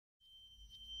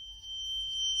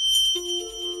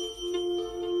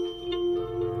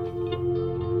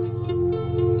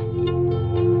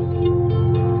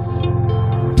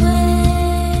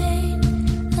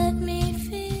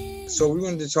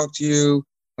wanted to talk to you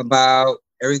about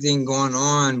everything going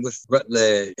on with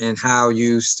Rutledge and how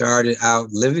you started out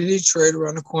living in Detroit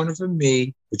around the corner from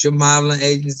me with your modeling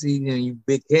agency. Then you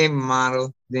became a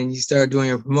model. Then you started doing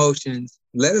your promotions.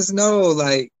 Let us know,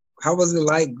 like, how was it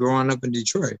like growing up in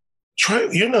Detroit? Detroit,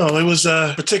 it was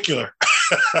particular.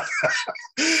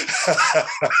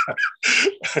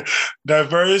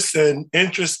 Diverse and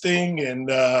interesting, and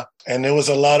there was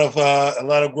a lot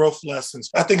of growth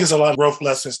lessons. I think it's a lot of growth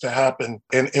lessons to happen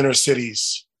in inner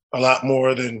cities, a lot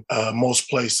more than most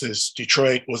places.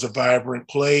 Detroit was a vibrant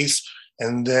place,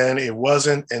 and then it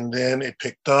wasn't, and then it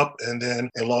picked up, and then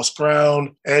it lost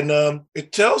ground. And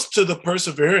it tells to the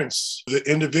perseverance, the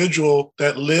individual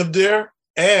that lived there,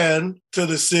 and to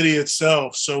the city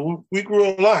itself. So we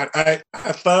grew a lot. I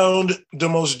found the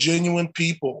most genuine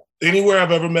people anywhere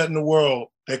I've ever met in the world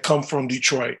that come from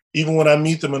Detroit, even when I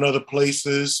meet them in other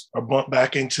places or bump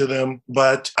back into them.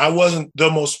 But I wasn't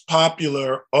the most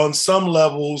popular on some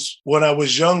levels. When I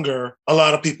was younger, a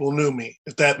lot of people knew me,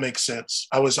 if that makes sense.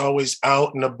 I was always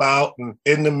out and about and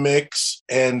in the mix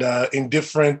and in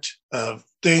different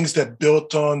things that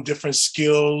built on different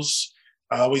skills.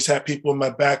 I always had people in my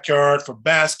backyard for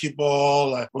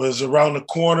basketball. I was around the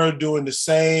corner doing the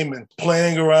same and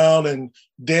playing around and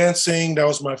dancing. That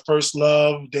was my first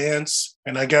love, dance.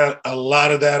 And I got a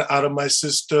lot of that out of my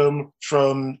system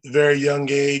from a very young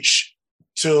age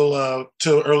till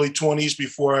early 20s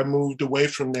before I moved away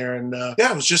from there. And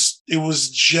it was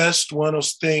just one of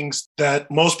those things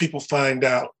that most people find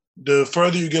out. The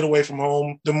further you get away from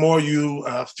home, the more you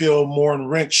feel more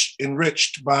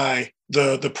enriched by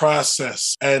the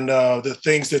process and the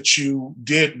things that you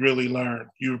did really learn.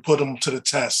 You put them to the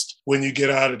test when you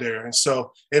get out of there. And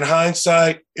so in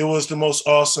hindsight, it was the most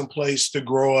awesome place to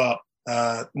grow up.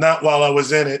 Not while I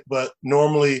was in it, but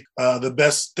normally the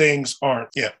best things aren't.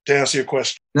 Yeah, to answer your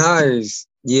question. Nice.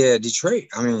 Yeah, Detroit.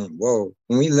 I mean, whoa.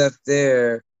 When we left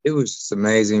there, it was just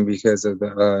amazing because of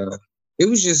it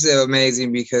was just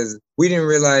amazing because we didn't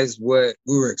realize what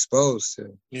we were exposed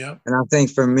to. Yeah. And I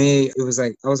think for me, it was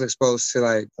like I was exposed to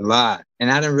like a lot. And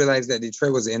I didn't realize that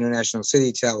Detroit was an international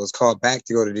city till I was called back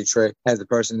to go to Detroit as a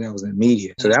person that was in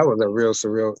media. So that was a real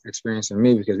surreal experience for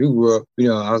me because we grew up,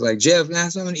 I was like, Jeff, now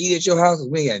something to eat at your house.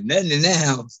 We ain't got nothing in that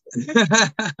house.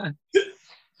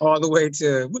 All the way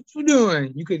to, what you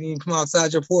doing? You couldn't even come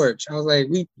outside your porch. I was like,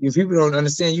 if people don't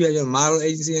understand, you had your model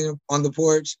agency on the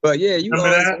porch. But yeah, you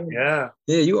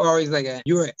you always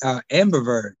you were an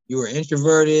ambivert. You were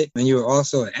introverted and you were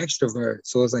also an extrovert.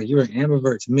 So it's like you were an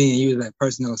ambivert to me, and you were that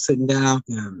person that was sitting down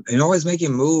and always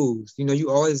making moves.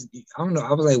 You always, I don't know.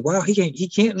 I was like, wow, he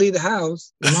can't leave the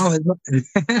house.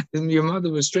 Your mother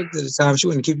was strict at the time. She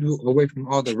wouldn't keep you away from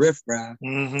all the riffraff.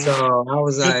 Mm-hmm. So I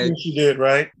was Good like, thing she did,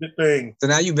 right? Good thing. So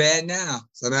now you bad now.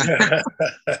 So now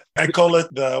I call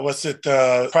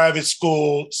it private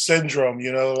school syndrome.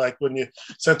 Like when you're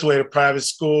sent away to private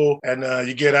school and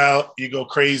you get out, you go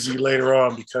crazy later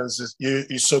on because you're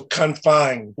so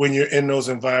confined when you're in those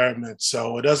environments.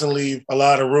 So it doesn't leave a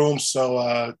lot of room.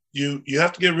 So you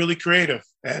have to get really creative.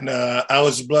 And I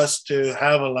was blessed to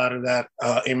have a lot of that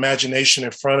imagination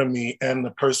in front of me and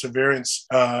the perseverance,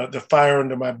 the fire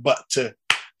under my butt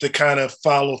to kind of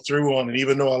follow through on it,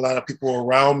 even though a lot of people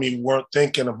around me weren't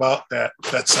thinking about that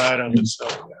side of it. So,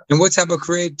 yeah. And what type of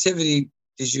creativity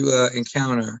did you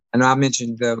encounter? I know I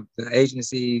mentioned the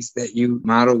agencies that you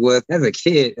modeled with as a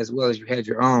kid, as well as you had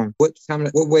your own. What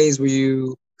ways were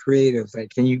you creative?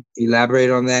 Like, can you elaborate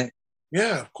on that?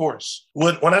 Yeah, of course.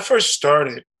 When I first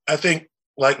started, I think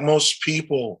like most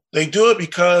people, they do it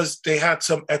because they had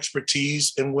some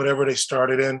expertise in whatever they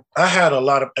started in. I had a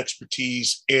lot of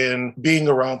expertise in being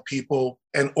around people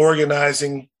and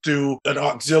organizing through an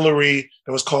auxiliary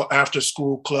that was called After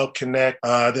School Club Connect.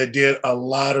 They did a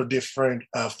lot of different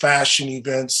fashion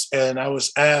events. And I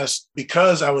was asked,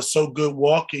 because I was so good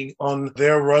walking on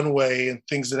their runway and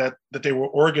things that they were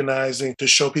organizing to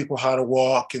show people how to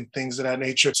walk and things of that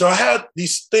nature. So I had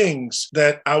these things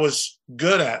that I was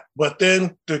good at. But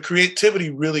then the creativity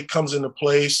really comes into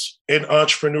place in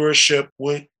entrepreneurship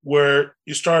where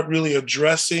you start really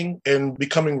addressing and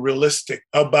becoming realistic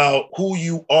about who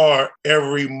you are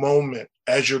every moment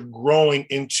as you're growing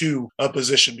into a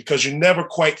position, because you never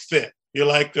quite fit. You're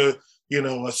like a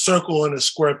circle in a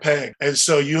square peg. And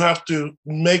so you have to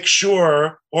make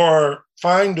sure or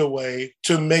find a way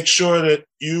to make sure that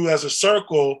you as a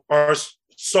circle are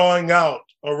sawing out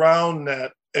around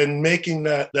that and making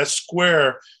that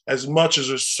square as much as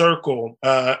a circle.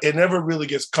 It never really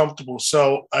gets comfortable.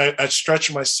 So I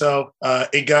stretch myself.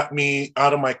 It got me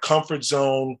out of my comfort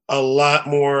zone a lot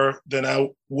more than I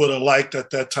would have liked at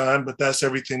that time, but that's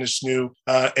everything that's new.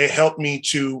 It helped me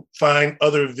to find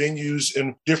other venues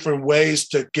and different ways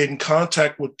to get in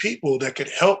contact with people that could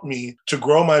help me to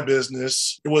grow my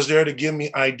business. It was there to give me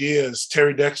ideas.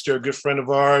 Terry Dexter, a good friend of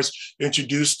ours,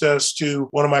 introduced us to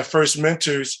one of my first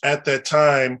mentors at that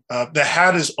time that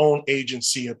had his own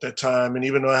agency at that time. And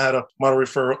even though I had a model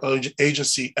referral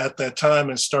agency at that time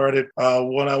and started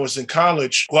when I was in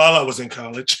college, while I was in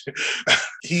college,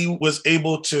 he was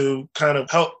able to kind of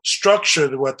help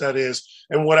structure what that is.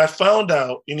 And what I found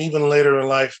out, and even later in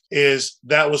life, is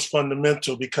that was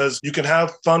fundamental, because you can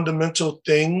have fundamental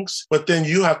things, but then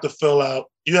you have to fill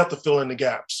in the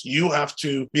gaps. You have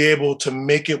to be able to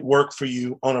make it work for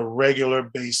you on a regular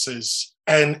basis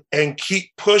and keep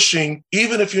pushing,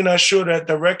 even if you're not sure that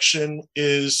direction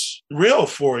is real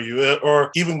for you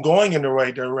or even going in the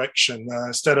right direction,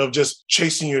 instead of just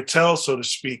chasing your tail, so to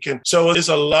speak. And so there's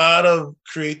a lot of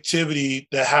creativity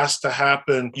that has to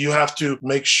happen. You have to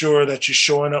make sure that you're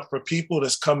showing up for people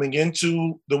that's coming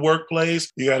into the workplace.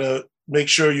 You got to make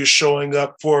sure you're showing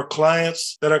up for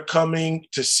clients that are coming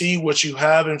to see what you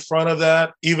have in front of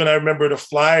that. Even I remember the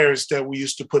flyers that we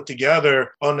used to put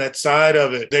together on that side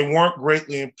of it. They weren't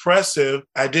greatly impressive.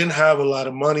 I didn't have a lot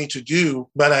of money to do,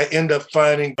 but I end up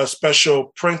finding a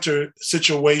special printer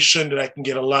situation that I can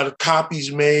get a lot of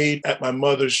copies made at my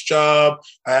mother's job.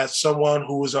 I had someone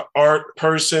who was an art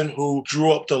person who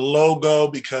drew up the logo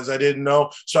because I didn't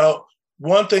know. So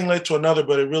one thing led to another,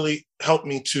 but it really helped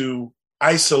me to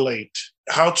isolate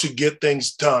how to get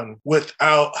things done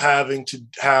without having to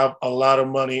have a lot of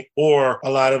money or a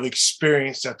lot of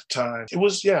experience at the time. It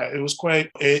was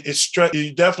quite,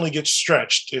 you definitely get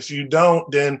stretched. If you don't,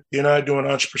 then you're not doing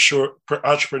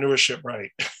entrepreneurship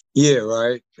right. Yeah,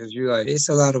 right. Because you're like, it's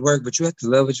a lot of work, but you have to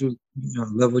love what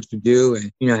you do,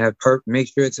 and have make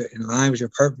sure it's in line with your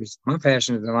purpose. My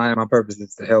passion is in line with my purpose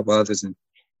is to help others and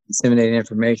disseminate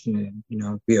information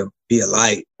and be a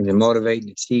light and to motivate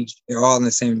and to teach. They're all in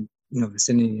the same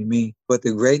vicinity to me. But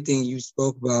the great thing you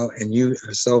spoke about, and you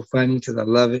are so funny because I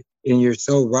love it, and you're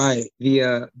so right.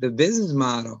 The business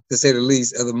model, to say the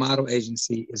least, of the model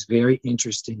agency is very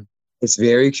interesting. It's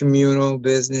very communal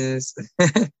business,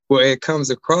 where it comes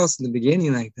across in the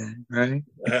beginning like that, right?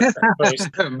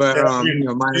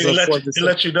 But mine is 40%. It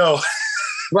let you know.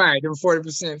 Right, them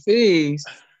 40% fees.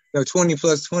 20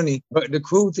 plus 20. But the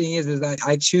cool thing is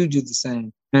I too do the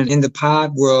same. And in the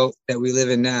pod world that we live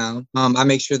in now, I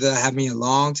make sure that I have me a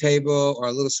long table or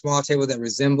a little small table that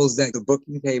resembles the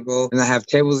booking table. And I have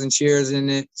tables and chairs in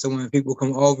it. So when people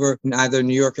come over in either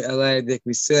New York or LA, they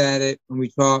can sit at it when we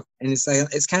talk. And it's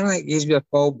kind of like it gives you a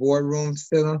full boardroom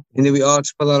feeling. And then we all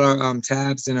pull out our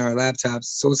tabs and our laptops.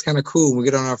 So it's kind of cool. We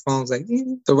get on our phones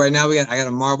So right now I got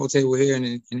a marble table here, and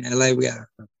in LA we got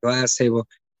a glass table.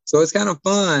 So it's kind of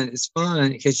fun. It's fun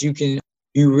because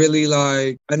you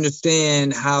really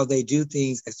understand how they do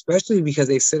things, especially because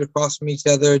they sit across from each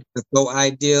other, they throw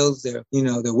ideals, they're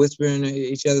whispering in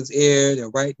each other's ear, they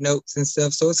write notes and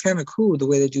stuff. So it's kind of cool the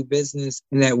way they do business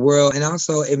in that world. And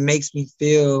also it makes me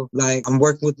feel like I'm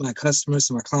working with my customers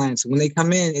and my clients. When they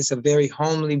come in, it's a very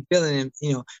homely feeling. And,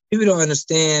 people don't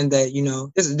understand that,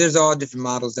 there's all different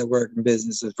models that work in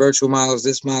business. There's virtual models,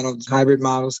 this model, hybrid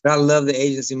models. But I love the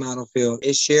agency model field.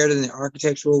 It's shared in the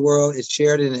architectural world. It's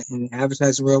shared in the advertising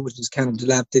world, which is kind of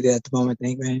dilapidated at the moment.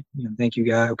 Thank you,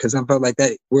 God, because I felt like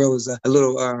that world was a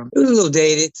little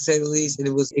dated, to say the least, and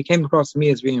it came across to me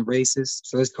as being racist.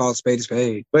 So let's call a spade a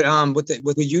spade. But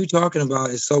what you talking about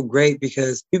is so great,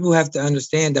 because people have to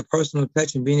understand that personal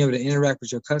touch and being able to interact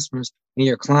with your customers and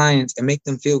your clients and make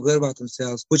them feel good about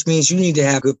themselves, which means you need to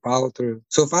have good follow through.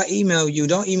 So if I email you,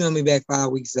 don't email me back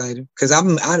 5 weeks later, because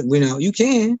you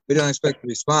can, but don't expect a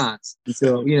response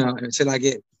until I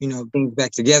get things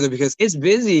back together, because it's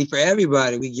busy for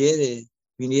everybody. We get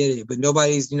it, but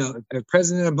nobody's, if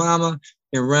President Obama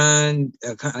can run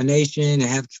a nation and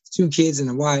have 2 kids and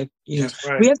a wife,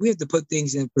 right. we have to put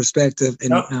things in perspective.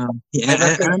 And, and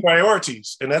that takes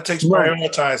priorities, and that takes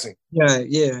prioritizing.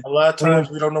 Yeah. A lot of times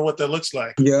we don't know what that looks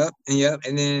like. Yep.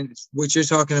 And then what you're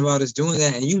talking about is doing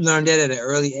that. And you learned that at an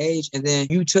early age. And then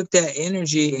you took that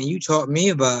energy and you taught me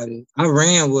about it. I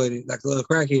ran with it like a little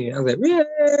crackhead. I was like,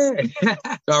 yeah.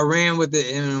 So I ran with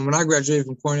it. And when I graduated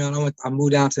from Cornell, I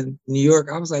moved down to New York.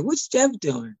 I was like, what's Jeff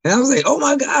doing? And I was like, oh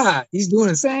my God, he's doing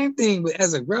the same thing, but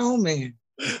as a grown man.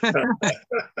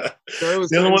 So it was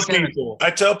Dealing with kind of people.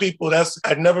 I tell people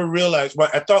I never realized,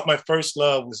 I thought my first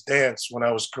love was dance when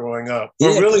I was growing up.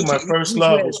 But yeah. really, my first You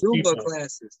love had was Zumba people.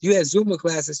 classes. You had Zumba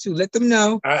classes too. Let them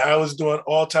know. I was doing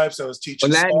all types. I was Or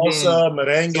teaching Latin dance, salsa,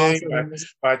 merengue, salsa.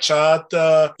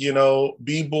 bachata,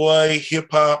 b-boy, hip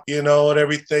hop, and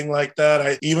everything like that.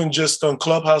 I even just on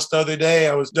Clubhouse the other day,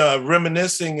 I was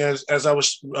reminiscing as I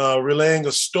was relaying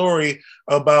a story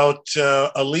about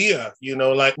Aaliyah,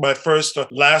 like my first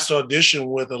last audition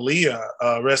with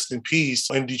Aaliyah, rest in peace,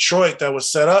 in Detroit, that was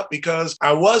set up because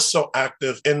I was so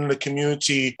active in the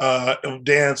community of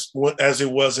dance as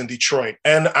it was in Detroit.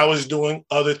 And I was doing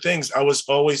other things. I was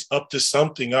always up to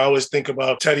something. I always think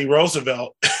about Teddy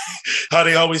Roosevelt, how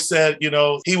they always said,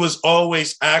 he was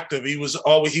always active. He was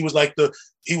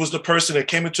the person that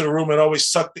came into the room and always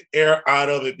sucked the air out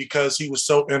of it because he was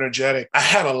so energetic. I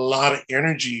had a lot of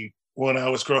energy when I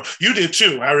was growing. You did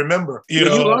too. I remember. You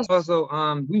also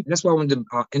that's why I wanted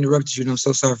to interrupt you. And I'm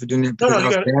so sorry for doing that because I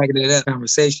was bagging it up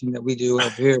conversation that we do over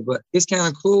here. But it's kind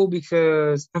of cool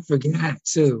because I forgot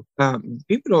too.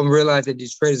 People don't realize that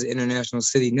Detroit is an international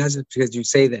city, not just because you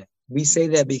say that. We say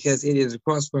that because it is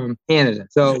across from Canada.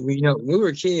 So, when we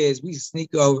were kids, we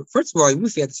sneak over. First of all, we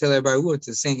forgot to tell everybody we went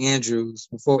to St. Andrews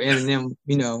before Eminem,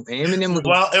 and Eminem was...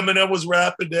 While Eminem was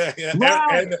rapping there.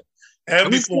 Right. And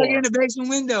we before. snuck in the basement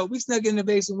window.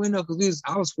 Because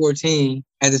I was 14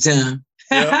 at the time.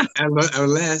 Yeah. or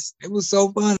less. It was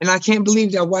so fun. And I can't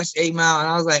believe that I watched 8 Mile and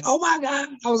I was like, oh my God,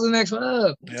 I was in the next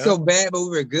club. Yeah. So bad, but we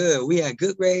were good. We had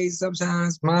good grades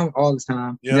sometimes, mine all the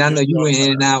time. Yeah, and I know you went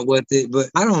in and out with it, but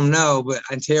I don't know. But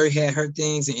Terry had her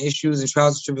things and issues and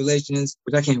trials and tribulations,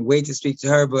 which I can't wait to speak to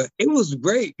her. But it was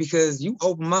great because you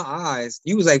opened my eyes.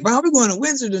 You was like, Mom, we're going to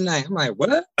Windsor tonight. I'm like, what?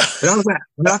 But I was like,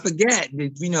 but I forget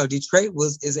that, Detroit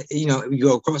we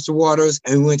go across the waters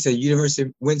and we went to University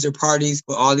of Windsor parties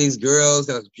with all these girls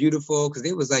that was beautiful because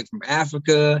they was like from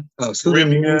Africa,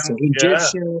 Sudanese, and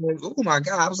Egyptian. Yeah. Oh my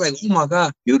God. I was like, oh my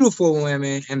God, beautiful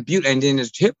women and beautiful. And then the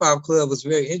hip hop club was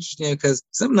very interesting because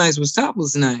some nights was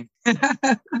topless night.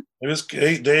 It was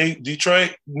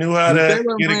Detroit knew how to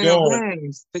get it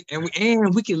going.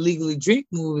 And we could legally drink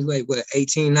movies like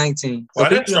 18, 19. Well, I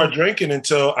didn't start drinking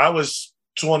until I was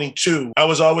 22. I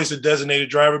was always a designated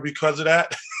driver because of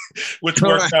that, which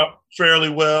worked out fairly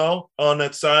well on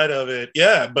that side of it.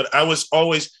 Yeah, but I was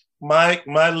always, my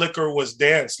liquor was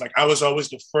dance. Like I was always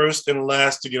the first and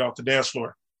last to get off the dance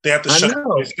floor. They have to shut the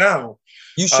place down.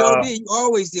 You sure did. You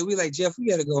always did. We like, Jeff, we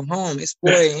got to go home. It's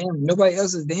 4 a.m. Nobody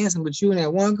else is dancing but you and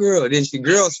that one girl. Then the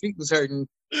girl's feet was hurting.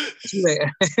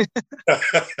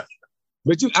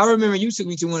 But I remember you took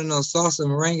me to one of those salsa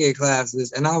merengue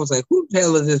classes, and I was like, who the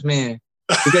hell is this man?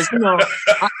 Because,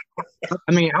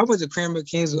 I was a Cranbrook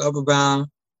Kings with Upper Bound,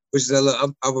 which is a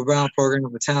little Upper Bound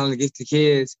program for talented gifted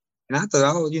kids. And I thought,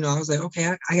 I was like,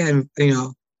 okay, I got,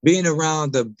 being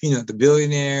around the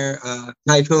billionaire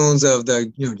tycoons of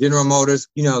the, General Motors,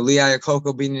 Lee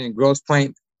Iacocca being in Grosse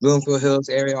Pointe, Bloomfield Hills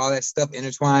area, all that stuff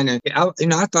intertwined. And,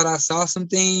 I thought I saw some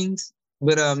things,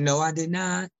 but no, I did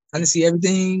not. I didn't see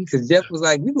everything because Jeff was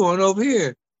like, "You going over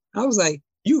here?" I was like,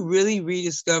 "You really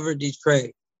rediscovered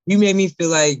Detroit. You made me feel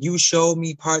like you showed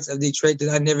me parts of Detroit that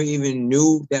I never even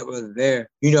knew that were there.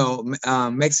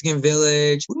 Mexican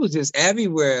Village. It was just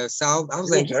everywhere. South. I was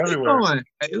like, where you going?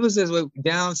 It was just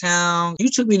downtown. You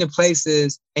took me to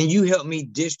places and you helped me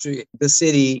district the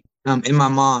city in my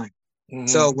mind. Mm-hmm.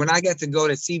 So when I got to go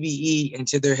to CBE and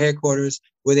to their headquarters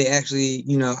where they actually,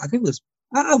 I think it was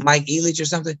Mike Elich or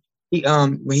something. He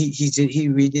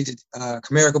redid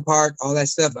Comerica Park, all that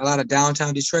stuff, a lot of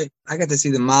downtown Detroit. I got to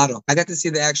see the model. I got to see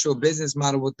the actual business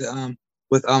model with the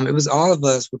it was all of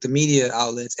us with the media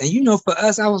outlets. And for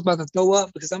us, I was about to throw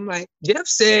up because I'm like, Jeff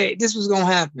said this was gonna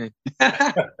happen.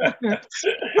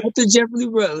 Arthur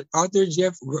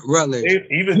Jeff Rutledge.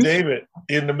 Even David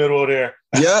in the middle of there.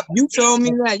 Yep, you told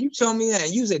me that.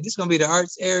 And you said this is gonna be the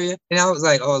arts area, and I was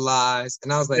like, oh, lies.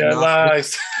 And I was like, no,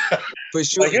 lies. For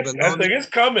sure. I think it's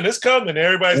coming. It's coming.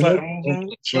 Everybody's like,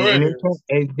 sure it is.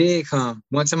 It did come.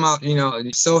 One time out,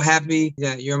 so happy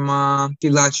that your mom, she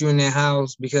locked you in that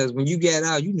house because when you got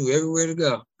out, you knew everywhere to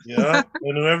go. Yeah, I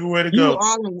knew everywhere to go.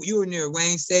 You were near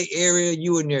Wayne State area.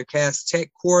 You were near Cass Tech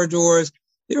corridors.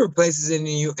 There were places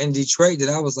in Detroit that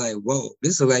I was like, whoa,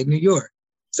 this is like New York.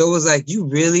 So it was like, you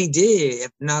really did.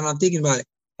 Now I'm thinking about it.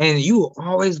 And you were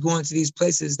always going to these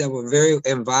places that were very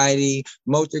inviting,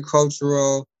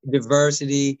 multicultural,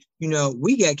 diversity.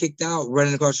 We got kicked out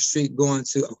running across the street going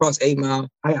across 8 Mile.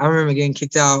 I remember getting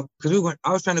kicked out because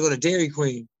I was trying to go to Dairy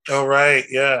Queen. Oh, right.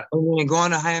 Yeah. And then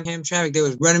going to Ham traffic, they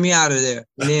was running me out of there.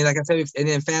 And then, like I said, and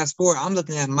then fast forward, I'm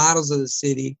looking at models of the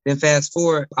city. Then fast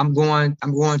forward, I'm going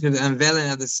to the unveiling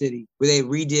of the city where they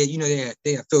redid,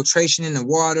 they had filtration in the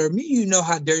water. You know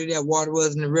how dirty that water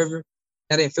was in the river.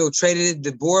 Now they filtrated it.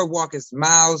 The boardwalk is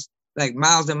miles and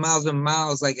miles and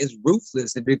miles. Like, it's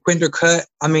ruthless. The Quinter Cut.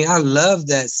 I mean, I love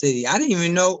that city. I didn't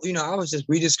even know, I was just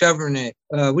rediscovering it.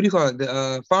 What do you call it?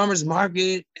 The farmers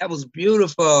market. That was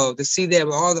beautiful to see that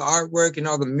with all the artwork and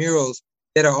all the murals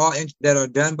that are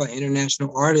done by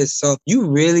international artists. So you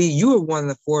were one of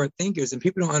the forward thinkers, and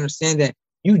people don't understand that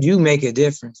you do make a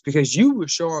difference because you were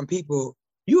showing people,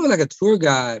 you were like a tour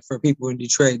guide for people in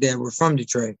Detroit that were from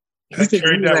Detroit. I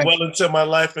carried that well into my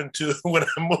life, into when I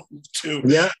moved to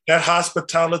that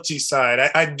hospitality side.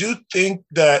 I do think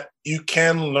that you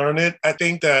can learn it. I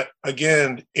think that,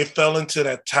 again, it fell into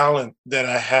that talent that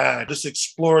I had, this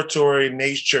exploratory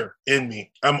nature in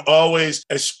me. I'm always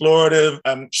explorative.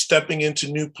 I'm stepping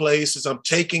into new places. I'm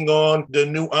taking on the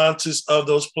nuances of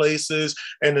those places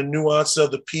and the nuance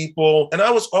of the people. And I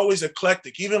was always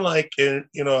eclectic, even like in,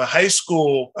 high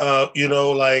school,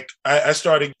 I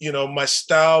started, my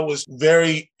style was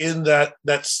very in that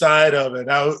side of it.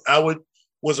 I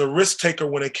was a risk taker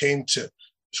when it came to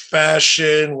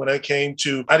fashion, when it came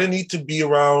to, I didn't need to be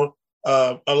around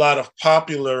a lot of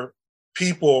popular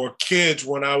people or kids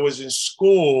when I was in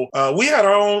school. We had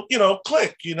our own,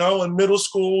 clique, in middle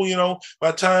school,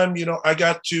 by the time, I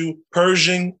got to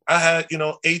Pershing, I had,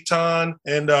 Aton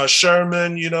and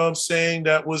Sherman, I'm saying,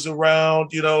 that was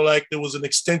around, like there was an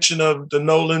extension of the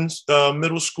Nolans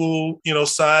middle school,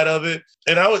 side of it.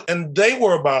 And they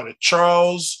were about it.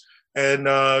 Charles and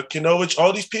Kinovich,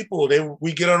 all these people,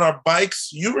 we get on our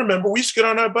bikes. You remember, we used to get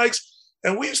on our bikes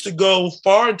and we used to go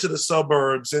far into the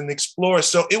suburbs and explore.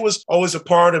 So it was always a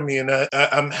part of me. And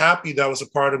I'm happy that was a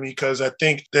part of me because I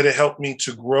think that it helped me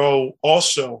to grow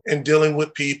also in dealing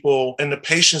with people and the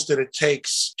patience that it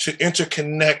takes to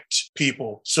interconnect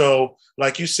people. So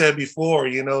like you said before,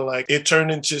 like it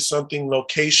turned into something,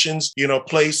 locations,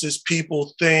 places,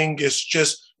 people, thing. It's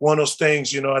just one of those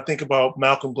things, I think about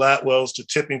Malcolm Gladwell's The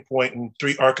Tipping Point and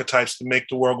 3 archetypes to make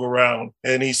the world go round.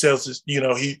 And he says, this,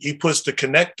 he puts the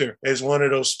connector as one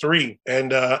of those 3.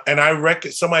 And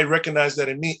somebody recognized that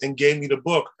in me and gave me the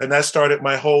book. And that started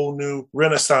my whole new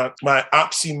renaissance, my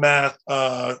Opsimath,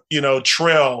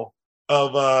 trail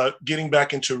of getting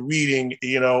back into reading,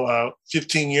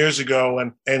 15 years ago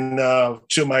and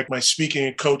to my speaking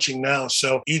and coaching now.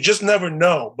 So you just never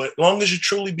know. But long as you're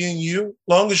truly being you,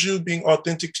 long as you're being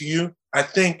authentic to you, I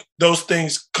think those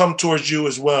things come towards you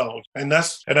as well. And I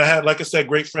had, like I said,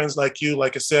 great friends like you.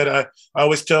 Like I said, I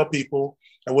always tell people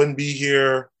I wouldn't be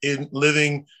here in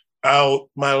living out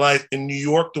my life in New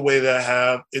York the way that I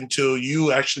have until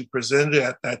you actually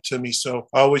presented that to me. So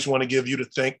I always want to give you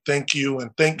to thank you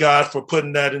and thank God for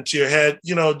putting that into your head.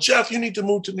 Jeff, you need to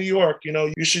move to New York.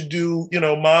 You should do,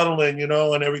 modeling,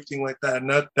 and everything like that. And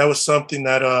that was something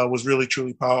that was really,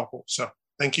 truly powerful. So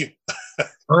thank you.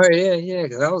 Oh yeah.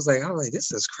 Because I was like,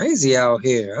 this is crazy out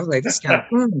here. I was like, this is kind of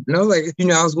fun.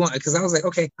 I was going because I was like,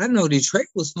 okay, I know Detroit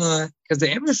was fun because the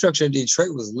infrastructure of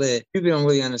Detroit was lit. People don't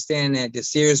really understand that the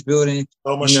Sears building,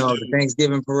 the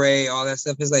Thanksgiving parade, all that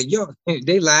stuff. It's like, yo,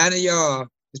 they lied to y'all.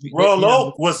 Royal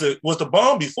Oak was the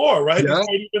bomb before, right? Yeah.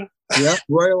 Yeah,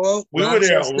 Royal Oak. We were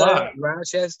there a lot.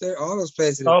 Rochester, all those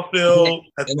places. Southfield.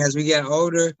 And as we got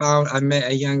older, I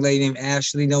met a young lady named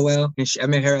Ashley Noel, and I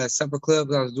met her at supper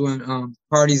clubs. I was doing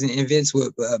parties and events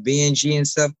with BNG and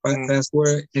stuff. Fast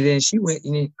forward, and then she went,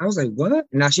 and I was like, "What?"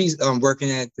 Now she's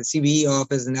working at the CBE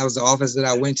office, and that was the office that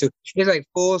I went to. It's like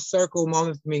full circle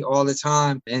moment for me all the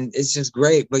time, and it's just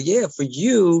great. But yeah, for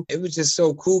you, it was just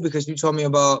so cool because you taught me a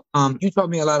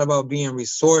lot about being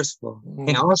resourceful,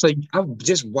 and also I'm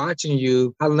just watching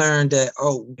you, I learned that,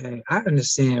 I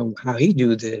understand how he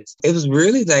do this. It was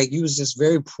really like you was just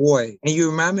very poised, and you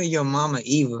remind me of your mama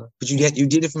Eva, but you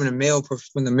did it from the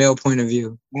male point of view.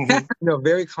 Mm-hmm.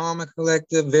 Very calm and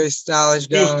collective, very stylish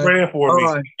guy. He was praying for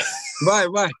me. Right.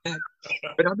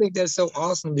 But I think that's so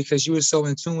awesome because you were so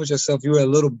in tune with yourself. You were a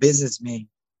little businessman,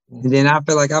 and then I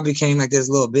feel like I became like this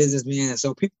little businessman, and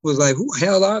so people was like, "Who the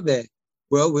hell are they?"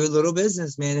 Well, we're little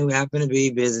businessmen who happen to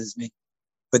be businessmen.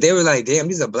 But they were like, damn,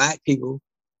 these are Black people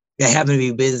that happen to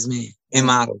be businessmen and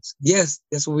models. Yes,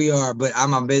 that's what we are, but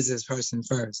I'm a business person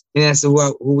first. And that's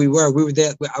who we were. We were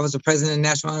there. I was the president of the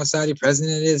National Honor Society,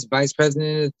 president of this, vice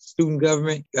president of student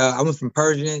government. I went from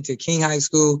Pershing to King High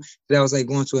School. That was like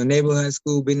going to a neighborhood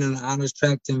school, being in the honors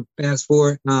track. And fast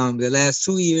forward, the last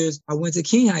 2 years, I went to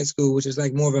King High School, which is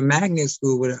like more of a magnet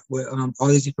school with all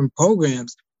these different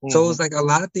programs. So it was like a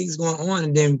lot of things going on,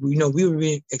 and then we were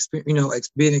being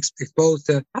exposed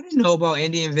to. I didn't know about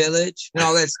Indian Village and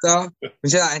all that stuff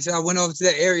until I went over to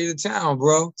that area of town,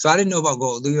 bro. So I didn't know about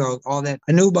all that.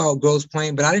 I knew about Grosse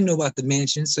Pointe, but I didn't know about the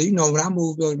mansions. So when I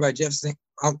moved over by Jefferson,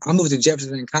 I moved to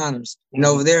Jefferson and Connors, and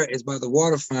over there is by the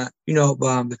waterfront.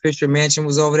 The Fisher Mansion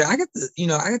was over there. I got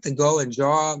to go and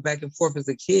jog back and forth as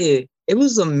a kid. It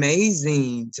was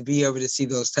amazing to be able to see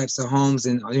those types of homes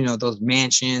and those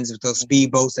mansions with those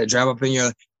speedboats that drive up in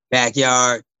your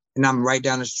backyard. And I'm right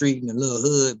down the street in a little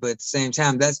hood, but at the same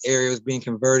time, that area was being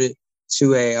converted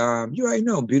to a you already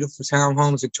know, beautiful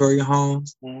townhomes, Victoria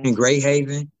homes in Great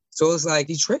Haven. So it's like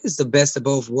Detroit is the best of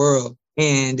both worlds.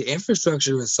 And the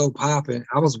infrastructure is so popping.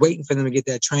 I was waiting for them to get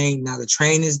that train. Now the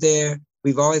train is there.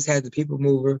 We've always had the people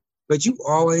mover, but you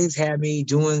always had me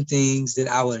doing things that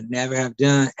I would never have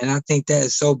done. And I think that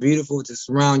is so beautiful to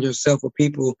surround yourself with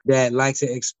people that like to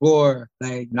explore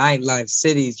like nightlife,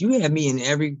 cities. You had me in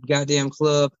every goddamn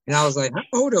club. And I was like,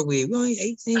 how old are we? We're only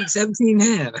 18, 17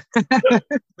 and a half.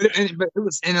 but it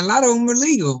was, and a lot of them were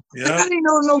legal. Yeah. I didn't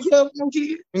know no club, no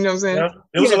kid. You know what I'm saying? Yeah.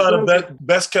 There was a lot of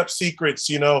best kept secrets,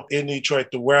 in Detroit,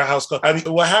 the warehouse club. I mean,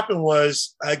 what happened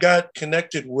was I got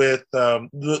connected with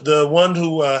the one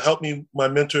who helped me, my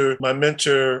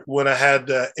mentor when I had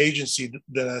the agency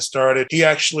that I started. He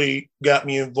actually got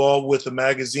me involved with a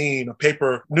magazine,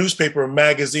 newspaper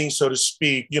magazine, so to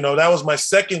speak. That was my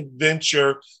second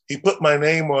venture. He put my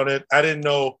name on it. I didn't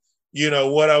know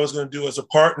what I was going to do as a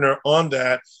partner on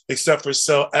that, except for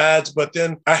sell ads. But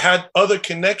then I had other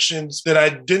connections that I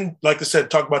didn't, like I said,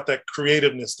 talk about that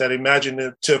creativeness, that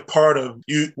imaginative part of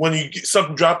you. When you get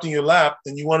something dropped in your lap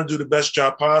and you want to do the best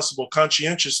job possible,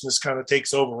 conscientiousness kind of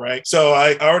takes over, right? So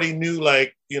I already knew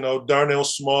Darnell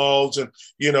Smalls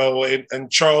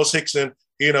and Charles Hickson,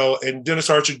 and Dennis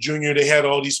Archer Jr., they had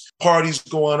all these parties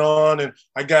going on, and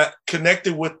I got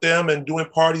connected with them and doing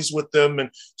parties with them and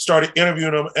started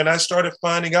interviewing them. And I started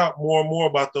finding out more and more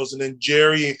about those. And then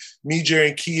Jerry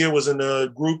and Kia was in a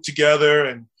group together,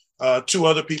 and two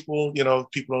other people,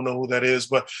 people don't know who that is,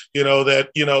 but,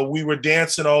 we were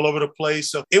dancing all over the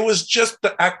place. So it was just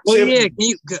the activity.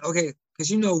 Well, yeah, okay,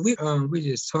 because, we're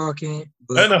just talking,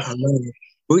 but I love it.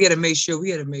 We got to make sure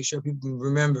people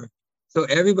remember. So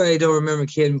everybody don't remember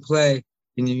Kid and Play,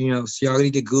 and so y'all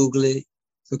need to Google it.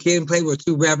 So Kid and Play were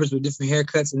two rappers with different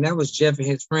haircuts, and that was Jeff and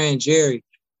his friend Jerry.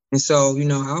 And so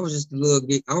I was just a little.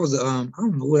 I was I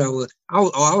don't know what I was. I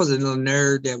was a little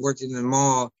nerd that worked in the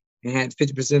mall and had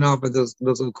 50% off of those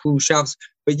little cool shops.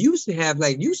 But you used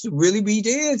to really be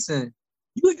dancing.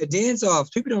 You had dance offs.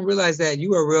 People don't realize that you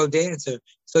were a real dancer.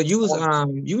 So you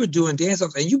were doing dance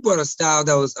offs, and you brought a style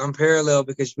that was unparalleled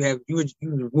because you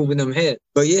were moving them head.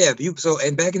 But yeah,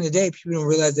 and back in the day, people don't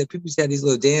realize that people just had these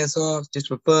little dance offs just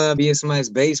for fun, be in somebody's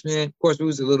basement. Of course, we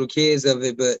was the little kids of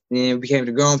it, but then we became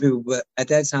the grown people. But at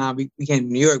that time, we came to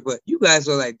New York. But you guys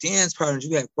were like dance partners.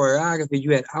 You had choreography.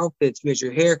 You had outfits. You had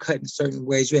your hair cut in certain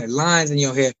ways. You had lines in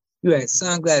your hair. You had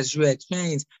sunglasses. You had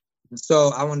chains.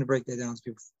 So I wanted to break that down to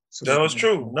people. So that was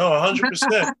true. No,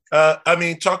 100%. I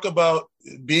mean, talk about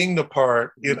being the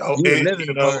part, it's not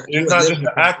just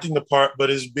the acting the part, but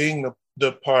it's being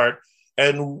the part.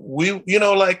 And we,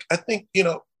 I think,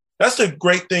 that's the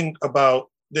great thing about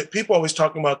that. People always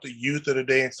talking about the youth of the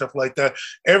day and stuff like that.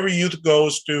 Every youth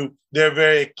goes through their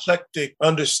very eclectic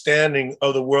understanding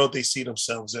of the world they see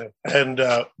themselves in. And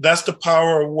that's the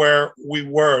power of where we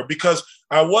were, because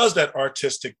I was that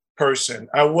artistic person.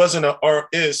 I wasn't an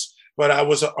artist, but I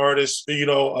was an artist,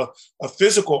 a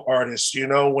physical artist,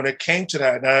 when it came to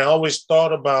that. And I always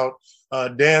thought about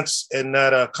dance in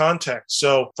that context.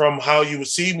 So from how you would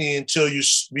see me until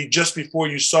just before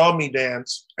you saw me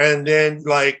dance, and then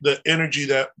the energy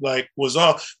that was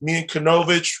off. Me and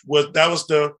Kanovich that was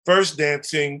the first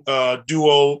dancing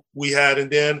duo we had,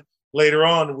 and then later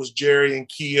on it was Jerry and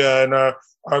Kia and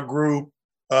our group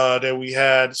that we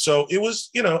had. So it was,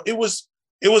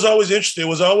 it was always interesting. It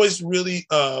was always really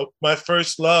my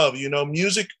first love.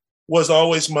 Music was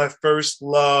always my first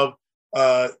love,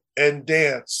 and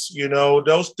dance.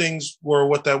 Those things were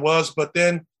what that was. But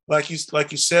then, like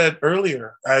you said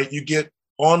earlier, you get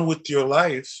on with your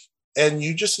life, and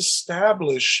you just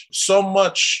establish so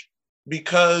much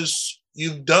because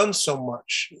you've done so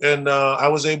much. And I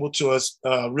was able to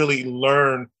really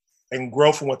learn and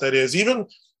grow from what that is. Even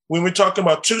when we're talking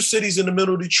about two cities in the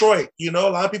middle of Detroit, a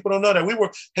lot of people don't know that we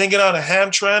were hanging out in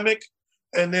Hamtramck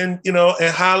and then, in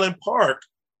Highland Park.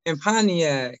 In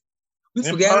Pontiac. We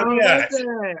in forgot all about Pontiac.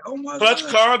 that. Oh my Clutch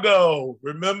God. Cargo, Oh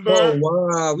remember?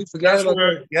 wow, we forgot about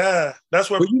that. That's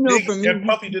where But you know, Big for me, and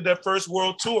Puffy did their first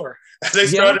world tour. They yeah.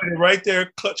 started it right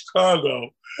there, Clutch Cargo.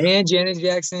 And Janet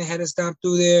Jackson had to stop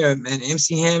through there, and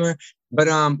MC Hammer. But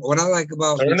what I like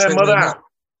about Turn that Detroit mother right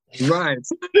now, out. right?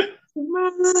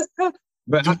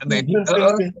 But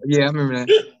yeah, I remember that.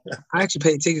 I actually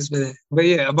paid tickets for that. But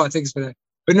yeah, I bought tickets for that.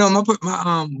 But no, my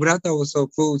what I thought was so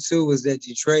cool too was that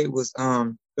Detroit was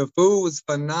the food was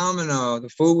phenomenal. The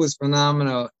food was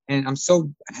phenomenal, and I'm so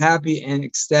happy and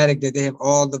ecstatic that they have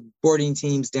all the sporting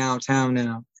teams downtown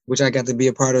now, which I got to be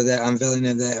a part of that unveiling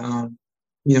of that.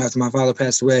 After my father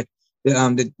passed away,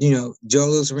 Joe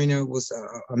Louis Arena was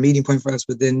a meeting point for us,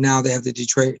 but then now they have the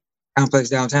Detroit complex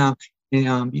downtown,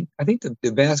 and I think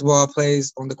the basketball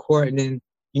plays on the court, and then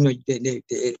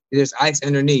there's ice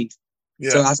underneath. Yeah.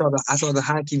 So I saw the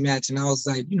hockey match, and I was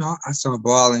like, I saw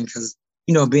balling because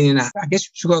being in I guess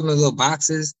you call them the little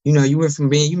boxes. You went from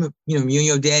being you and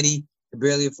your daddy could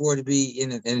barely afford to be in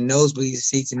the nosebleed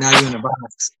seats, and now you're in a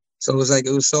box. So it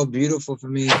was so beautiful for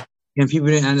me, and people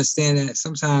didn't understand that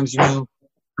sometimes you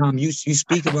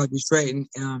speak about Detroit,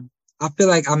 and I feel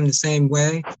like I'm the same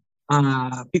way.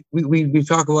 We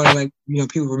talk about it like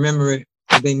people remember it,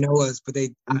 they know us, but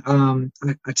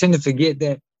I tend to forget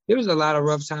that there was a lot of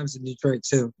rough times in Detroit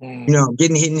too.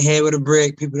 Getting hit in the head with a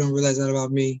brick. People don't realize that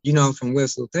about me. From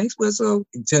Whistle. Thanks, Whistle.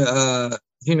 To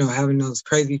having those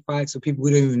crazy fights with people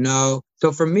we didn't even know.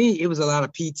 So for me, it was a lot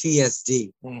of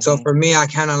PTSD. So for me, I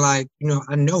kind of like,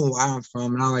 I know where I'm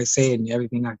from, and I always say it in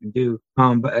everything I can do.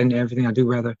 And everything I do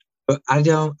rather. But I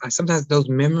don't. Sometimes those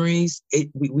memories,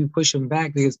 we push them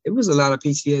back because it was a lot of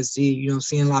PTSD.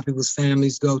 Seeing a lot of people's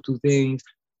families go through things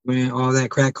when all that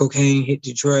crack cocaine hit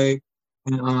Detroit.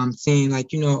 And seeing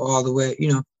all the way,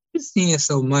 just seeing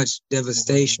so much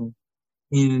devastation.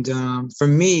 And for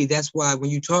me, that's why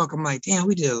when you talk, I'm like, damn,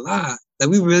 we did a lot. Like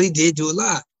we really did do a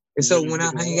lot. And so when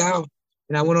I hang out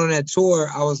and I went on that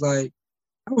tour, I was like,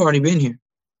 I've already been here.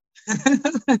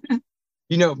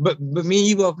 But me and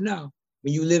you both know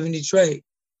when you live in Detroit,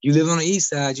 you live on the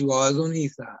east side, you always on the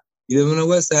east side. You live on the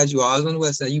west side, you always on the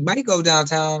west side. You might go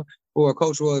downtown for a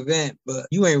cultural event, but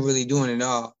you ain't really doing it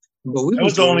all. But That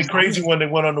was the only crazy one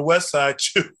that went on the west side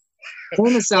too.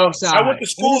 On the south side. I went to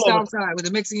school on the south side with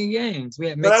the Mexican gangs. We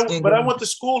had Mexican but I went to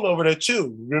school over there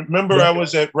too. Remember, I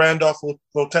was at Randolph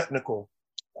Technical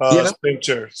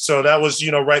Center. So that was,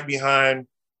 right behind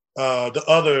the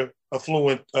other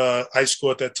affluent high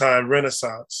school at that time,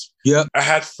 Renaissance. Yeah. I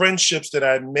had friendships that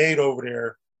I had made over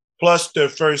there. Plus the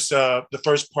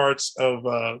first parts of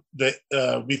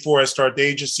before I started the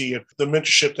agency, the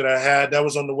mentorship that I had, that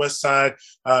was on the west side.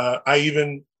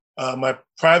 My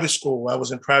private school, I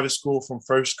was in private school from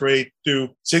first grade through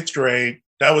sixth grade.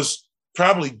 That was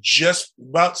probably just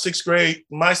about sixth grade.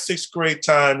 My sixth grade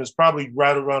time is probably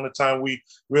right around the time we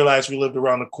realized we lived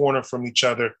around the corner from each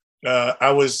other. I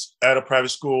was at a private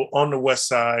school on the west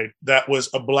side that was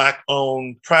a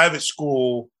Black-owned private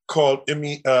school called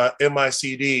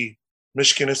MICD,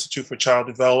 Michigan Institute for Child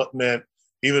Development.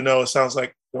 Even though it sounds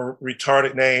like a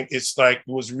retarded name, it's like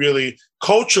it was really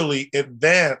culturally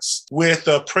advanced with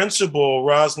a principal,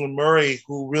 Rosalind Murray,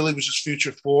 who really was just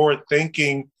future forward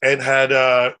thinking and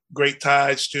had great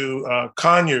ties to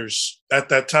Conyers at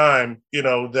that time,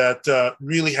 that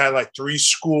really had like 3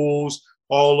 schools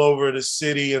all over the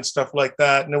city and stuff like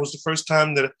that. And it was the first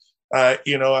time that I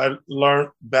learned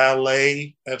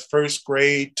ballet at first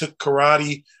grade, took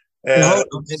karate at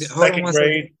second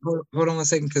grade. Hold on one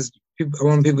second, because I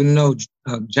want people to know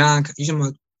John. You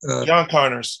talking about John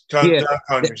Connors? John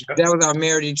Connors. That was our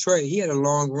mayor of Detroit. He had a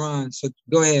long run. So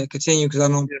go ahead, continue, because I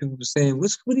know people were saying,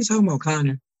 "What are you talking about,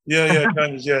 Connor?"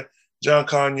 Connors. Yeah, John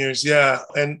Conyers. Yeah,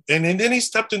 and then he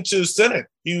stepped into the Senate.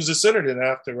 He was a senator then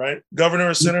after, right? Governor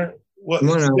or senator? What?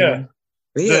 Yeah.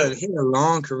 He had a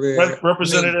long career.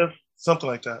 Representative, something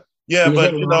like that. Yeah,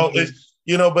 but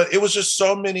but it was just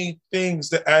so many things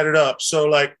that added up. So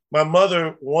like my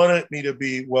mother wanted me to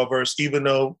be well-versed, even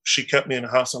though she kept me in the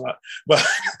house a lot.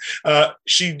 But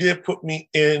she did put me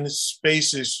in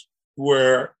spaces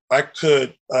where I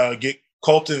could get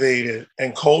cultivated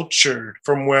and cultured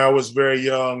from where I was very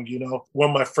young.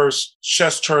 Won my first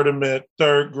chess tournament,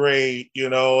 third grade,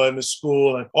 in the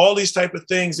school, and all these type of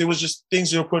things. It was just things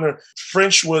they were putting in.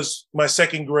 French was my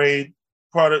second grade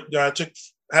part of,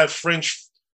 had French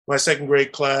my second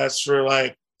grade class for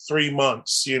like 3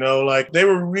 months, like they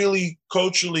were really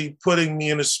culturally putting me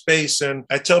in a space. And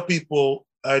I tell people,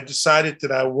 I decided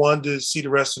that I wanted to see the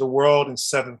rest of the world in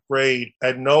 7th grade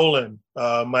at Nolan.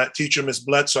 My teacher, Miss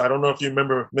Bledsoe, I don't know if you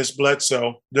remember Miss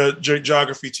Bledsoe, the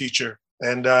geography teacher.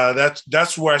 And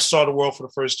that's where I saw the world for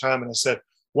the first time. And I said,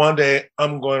 one day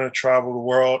I'm going to travel the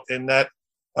world, and that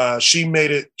she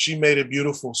made it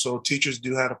beautiful. So teachers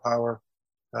do have the power.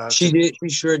 She did. She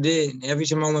sure did. And every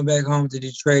time I went back home to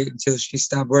Detroit until she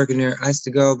stopped working there, I used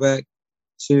to go back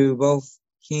to both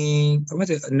King. I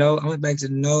went back to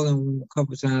Nolan a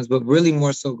couple of times, but really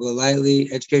more so Golightly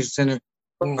Education Center.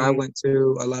 I went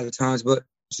to a lot of times, but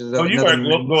oh, you were at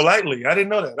Golightly. I didn't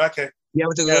know that. Okay. Yeah, I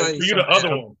went to Golightly. You're the other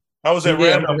one. I was at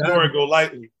Randolph. You were at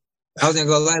Golightly. I was in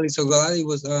Golightly. So Golightly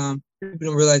was people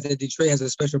don't realize that Detroit has a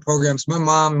special program. So my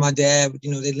mom and my dad,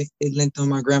 they linked on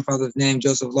my grandfather's name,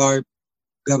 Joseph Lard,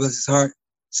 God bless his heart,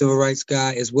 civil rights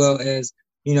guy, as well as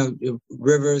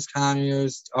Rivers,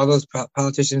 Conyers, all those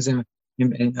politicians and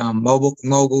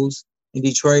moguls in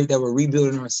Detroit that were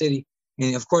rebuilding our city.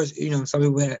 And of course,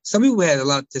 some people had a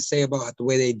lot to say about the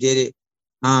way they did it.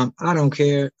 I don't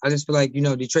care. I just feel like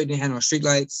Detroit didn't have no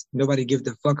streetlights. Nobody gave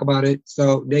a fuck about it,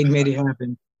 so they made it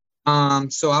happen.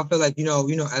 So I feel like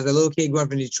as a little kid growing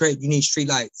up in Detroit, you need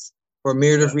streetlights for a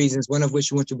myriad of reasons. One of which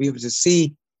you want to be able to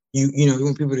see. You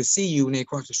want people to see you when they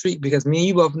cross the street, because me and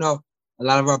you both know a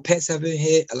lot of our pets have been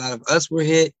hit. A lot of us were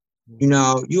hit. You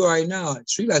already know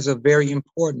streetlights are very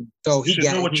important. So you should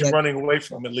know what you're running away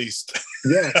from, at least.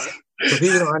 Yes. So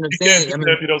people don't understand.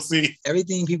 If you don't see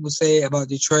everything people say about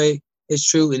Detroit is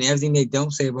true, and everything they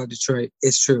don't say about Detroit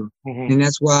is true. And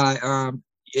that's why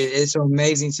it's so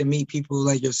amazing to meet people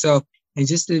like yourself, and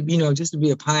just to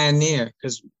be a pioneer,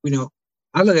 because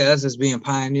I look at us as being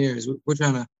pioneers. We're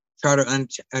trying to charter,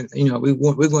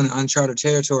 we're going to uncharted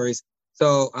territories.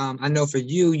 So I know for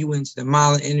you went to the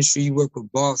modeling industry. You work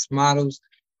with Boss Models,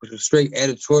 which was straight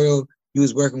editorial. You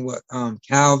was working with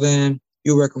Calvin.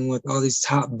 You were working with all these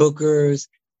top bookers.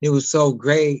 It was so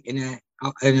great, and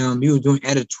you were doing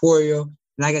editorial.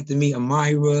 And I got to meet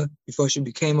Amira before she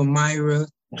became Amira.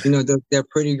 That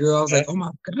pretty girl. I was like, oh my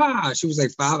God. She was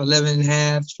like 5'11" and a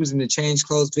half. She was in the Change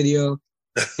Clothes video.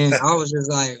 And I was just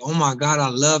like, oh my God, I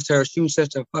loved her. She was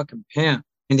such a fucking pimp.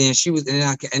 And then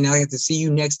I got to see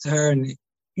you next to her. And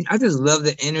I just love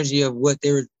the energy of what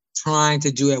they were trying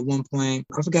to do at one point.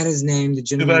 I forgot his name, the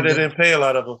gentleman. Too bad they didn't pay a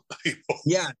lot of people.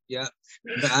 Yeah.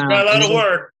 But, got a lot of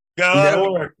work.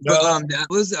 But that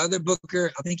was the other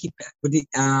booker. I think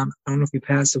I don't know if he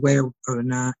passed away or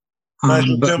not.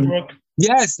 Nigel Pembroke?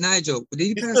 Yes, Nigel. But did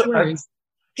he pass away?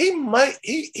 He might.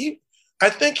 I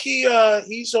think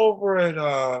he's over at.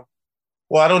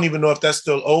 Well, I don't even know if that's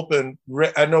still open.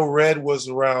 I know Red was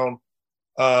around.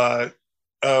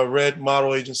 Red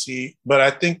Model Agency, but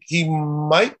I think he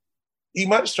might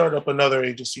start up another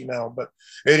agency now. But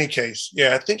in any case,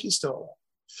 yeah, I think he's still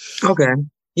around. Okay.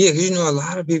 Yeah, because a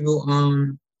lot of people.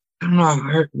 I don't know. I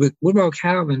heard. What about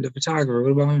Calvin, the photographer?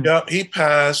 What about him? Yeah, he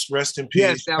passed. Rest in peace.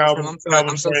 Yes, Calvin.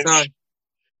 I'm so sorry.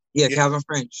 Yeah, Calvin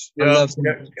French. Yeah, I love him.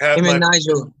 Him and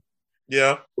Nigel.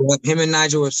 Yeah. Him and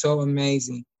Nigel were so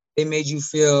amazing. They made you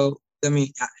feel. I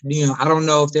mean, I don't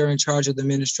know if they're in charge of the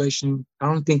administration. I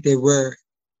don't think they were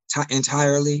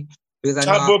entirely. Because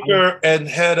Top booker and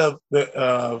head of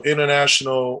the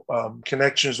international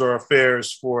connections or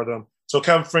affairs for them. So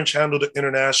Calvin French handled the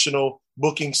international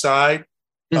booking side.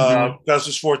 That's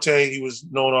his forte. He was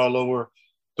known all over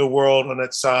the world on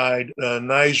that side.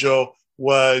 Nigel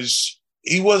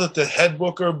he wasn't the head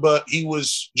booker, but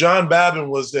John Babin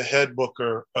was the head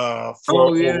booker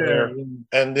over there.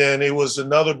 And then it was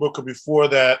another booker before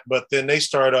that, but then they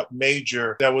started up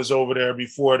Major that was over there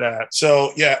before that.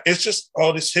 So yeah, it's just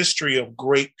all this history of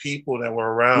great people that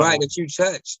were around. Right, that you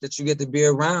touched, that you get to be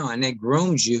around, and they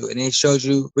groomed you, and they showed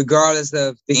you, regardless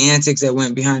of the antics that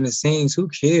went behind the scenes, who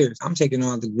cares? I'm taking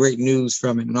all the great news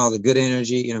from it and all the good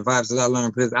energy and the vibes that I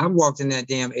learned, because I walked in that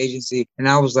damn agency and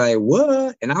I was like,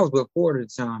 what? And I was with Ford at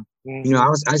the time.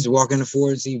 I just walk in the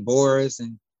Ford and see Boris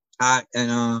and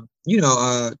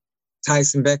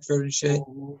Tyson Beckford and shit.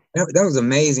 That was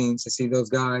amazing to see those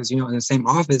guys, in the same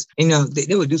office.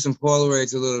 They would do some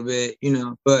Polaroids a little bit,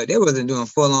 but they wasn't doing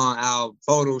full-on out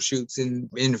photo shoots in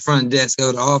the front desk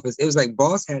of the office. It was like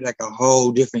Boss had like a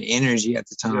whole different energy at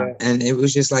the time. Yeah. And it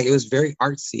was just like, it was very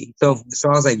artsy. So I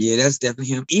was like, yeah, that's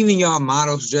definitely him. Even y'all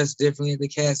models dressed differently at the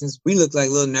castings. We look like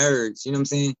little nerds, you know what I'm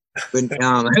saying? But, you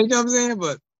know what I'm saying?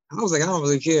 But I was like, I don't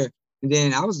really care. And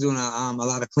then I was doing a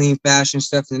lot of clean fashion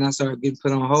stuff, and then I started getting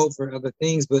put on hold for other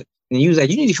things. But then he was like,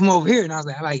 you need to come over here. And I was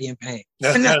like, how about getting paid?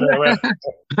 I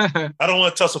don't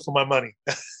want to tussle for my money.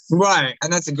 Right.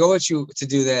 And that's to go at you to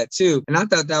do that too. And I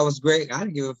thought that was great. I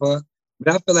didn't give a fuck.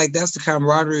 But I feel like that's the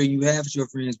camaraderie you have with your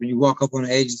friends when you walk up on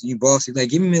an agency, you bossy, like,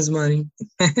 give me his money.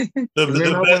 I think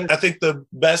the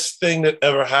best thing that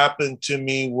ever happened to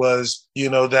me was,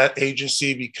 that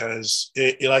agency, because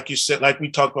like you said, like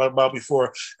we talked about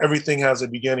before, everything has a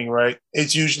beginning, right?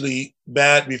 It's usually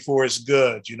bad before it's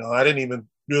good. I didn't even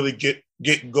really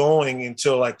get going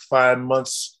until like 5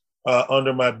 months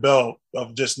under my belt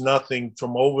of just nothing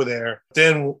from over there.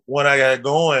 Then when I got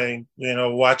going,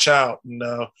 watch out,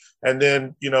 and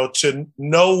then, to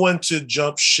know when to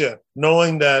jump ship,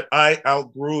 knowing that I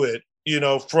outgrew it,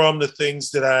 from the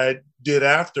things that I did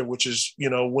after, which is,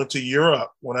 went to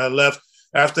Europe. When I left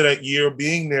after that year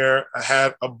being there, I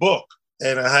had a book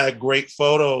and I had great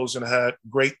photos and I had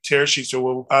great tear sheets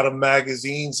out of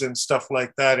magazines and stuff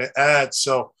like that and ads.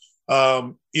 So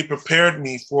it prepared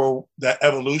me for that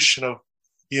evolution of,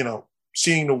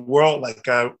 seeing the world like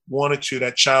I wanted to.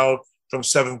 That child from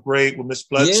 7th grade with Miss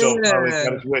Bledsoe finally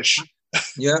got his wish.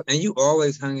 Yeah, and you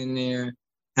always hung in there.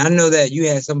 I know that you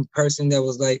had some person that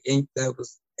was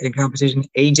in competition,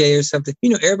 AJ or something.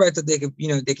 Everybody thought they could,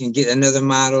 they can get another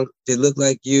model that looked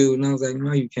like you. And I was like,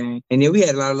 no, you can't. And then we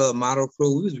had a lot of little model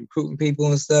crew. We was recruiting people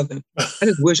and stuff. And I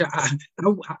just wish I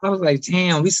was like,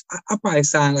 damn, I probably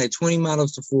signed like 20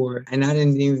 models before, and I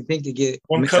didn't even think to get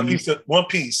one piece.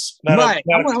 Right.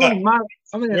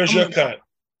 Where's your cut?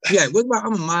 Yeah,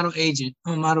 I'm a model agent.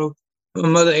 I'm a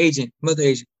mother agent. So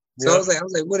yep. I was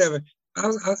like, whatever. I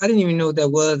didn't even know what that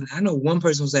was. I know one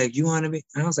person was like, you want to be?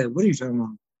 And I was like, what are you talking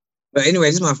about? But anyway,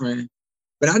 this is my friend.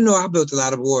 But I know I built a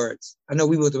lot of boards. I know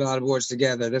we built a lot of boards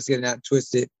together. Let's get that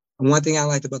twisted. And one thing I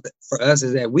liked about for us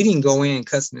is that we didn't go in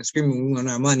cussing and screaming when we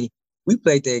wanted our money. We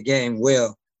played that game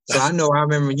well. So I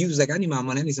remember when you was like, I need my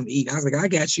money. I need some to eat. I was like, I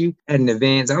got you. At an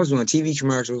event, I was doing TV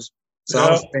commercials. So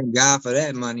I was thank God for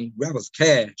that money. That was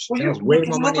cash. Well, that was way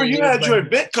more money. Remember, you had your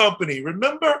event company.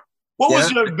 Remember? What was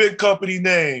your event company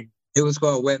name? It was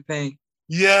called Wet Paint.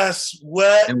 Yes,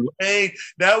 Wet Paint.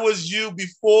 That was you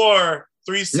before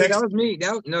 360. No, that was me.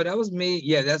 That was me.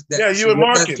 Yeah, that's that. Yeah, you and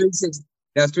Marcus.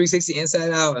 That's 360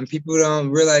 Inside Out, and people don't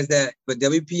realize that. But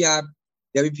WPI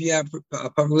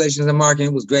public relations and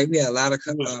marketing was great. We had a lot of.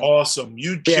 It was awesome.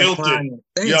 You killed it.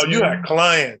 Thanks, you had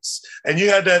clients, and you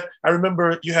had that. I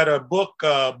remember you had a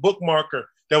bookmarker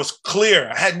that was clear.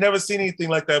 I had never seen anything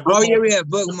like that. Oh yeah, we had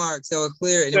bookmarks that were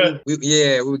clear. And we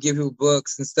would give people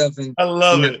books and stuff. And I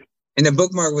love it. And the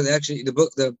bookmark was actually the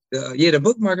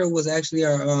bookmarker was actually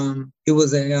our it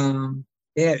was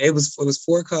it was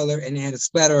 4-color and it had a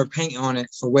splatter of paint on it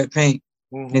for wet paint.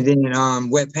 Mm-hmm. And then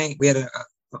wet paint, we had an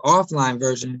offline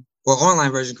version or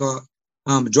online version called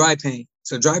dry paint.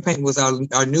 So dry paint was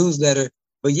our newsletter.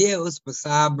 But yeah, it was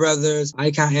Facade Brothers,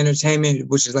 Icon Entertainment,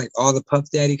 which is like all the Puff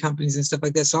Daddy companies and stuff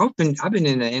like that. So I've been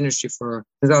in the industry since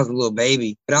I was a little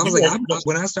baby. But I was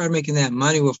when I started making that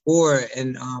money with Ford,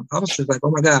 and I was just like,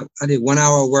 oh my God, I did 1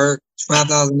 hour of work,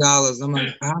 $5,000. I'm like,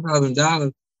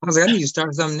 $5,000. I was like, I need to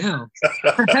start something else.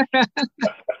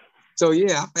 So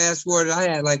yeah, I fast forwarded. I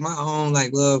had like my own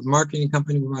like little marketing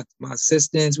company with my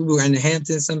assistants. We were in the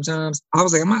Hamptons sometimes. I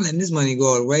was like, I'm not letting this money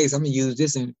go to waste. I'm gonna use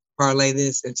this and parlay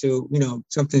this into,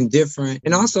 something different.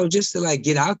 And also just to like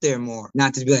get out there more,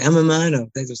 not to be like, I'm a minor.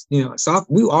 So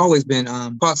we've always been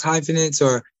cross hyphenates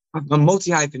or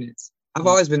multi-hyphenates. I've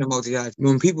always been a multi-hyphenate.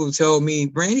 When people told me,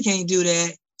 Brandy can't do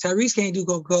that, Tyrese can't do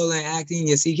Coca-Cola and acting.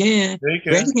 Yes, he can.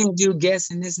 Brandy can't do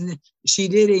guessing this and that. She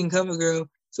did it in CoverGirl.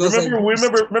 So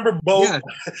remember Bo, yeah.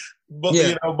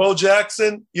 Bo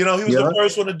Jackson, he was the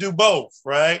first one to do both,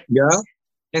 right? Yeah.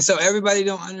 And so everybody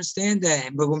don't understand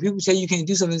that. But when people say you can't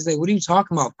do something, it's like, what are you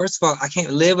talking about? First of all, I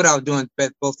can't live without doing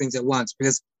both things at once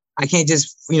because I can't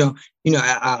just,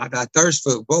 I thirst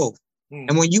for both. Mm.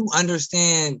 And when you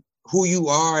understand who you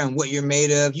are and what you're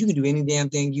made of, you can do any damn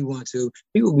thing you want to.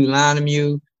 People be lying to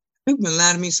you. People been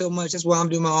lying to me so much. That's why I'm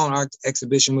doing my own art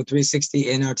exhibition with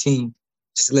 360 and our team,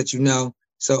 just to let you know.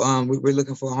 So we're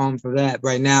looking for a home for that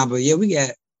right now. But yeah, we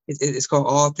got it's called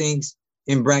All Things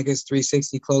in brackets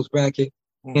 360 close bracket.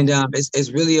 Mm-hmm. And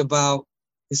it's really about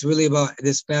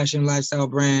this fashion lifestyle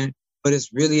brand, but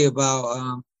it's really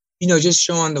about just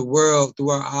showing the world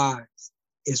through our eyes.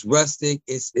 It's rustic,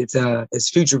 it's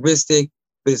futuristic,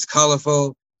 but it's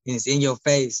colorful and it's in your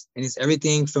face, and it's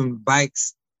everything from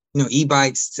bikes,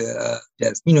 e-bikes to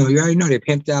you already know they're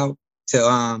pimped out, to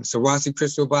Swarovski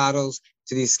crystal bottles,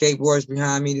 to these skateboards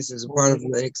behind me. This is part of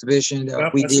the exhibition that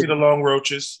Yep, we I did. see the long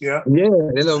roaches. Yeah. Yeah,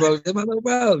 they little roaches. They're my little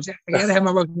roaches. I gotta have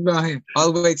my roaches around here.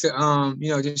 All the way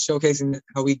to just showcasing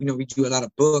how we do a lot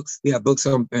of books. We have books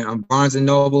on Barnes and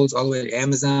Nobles, all the way to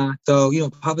Amazon. So,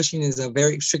 publishing is a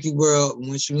very tricky world.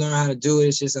 Once you learn how to do it,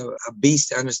 it's just a beast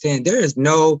to understand. There is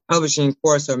no publishing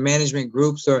course or management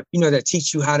groups or that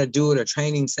teach you how to do it or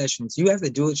training sessions. You have to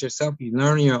do it yourself. You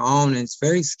learn on your own, and it's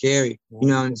very scary.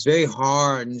 And it's very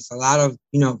hard, and it's a lot of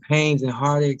pains and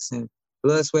heartaches and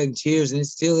blood, sweat, and tears, and it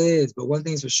still is. But one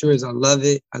thing's for sure is I love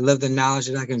it. I love the knowledge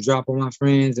that I can drop on my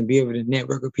friends and be able to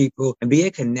network with people and be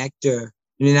a connector.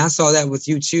 And then I saw that with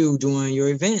you too doing your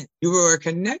event. You were a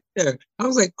connector. I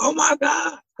was like, oh my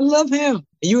God, I love him.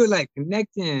 And you were like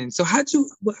connecting. So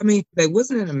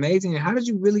wasn't it amazing? How did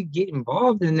you really get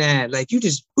involved in that? Like we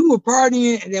were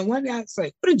partying, and then one day I was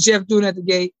like, what is Jeff doing at the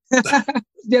gate?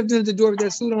 Jeff doing at the door with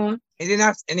that suit on. And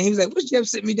then he was like, what's Jeff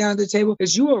sitting me down at the table?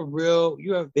 Because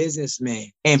you're a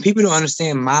businessman. And people don't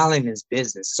understand modeling is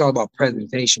business. It's all about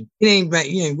presentation. It ain't about,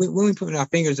 when we put our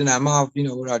fingers in our mouth,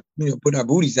 with our, putting our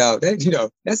booties out, that's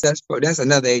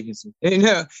another agency.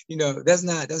 That's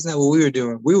not what we were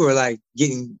doing. We were like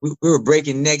we were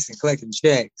breaking necks and collecting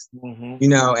checks,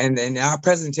 and our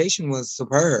presentation was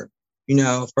superb.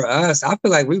 For us, I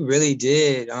feel like we really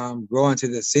did grow into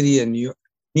the city of New York.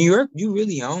 New York, you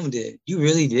really owned it. You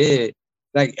really did.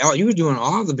 Like you were doing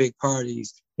all the big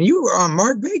parties, and you were on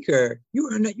Mark Baker. You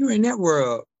were in that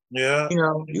world. Yeah.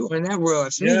 You were in that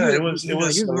world. To yeah, me, it was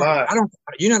a lot.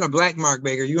 You're not a black Mark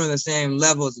Baker. You're on the same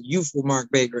level as a youthful Mark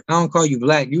Baker. I don't call you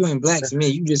black. You ain't black to me.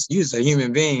 You just a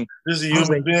human being. Just a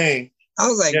human being. I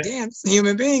was like, damn, it's a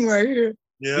human being right here.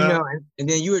 Yeah. And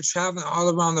then you were traveling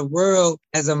all around the world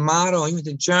as a model. You went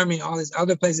to Germany, all these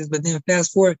other places. But then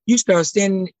fast forward, you start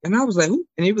standing, and I was like, ooh.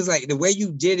 And it was like the way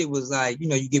you did it was like,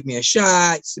 you give me a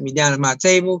shot, sit me down at my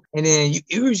table, and then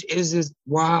it was just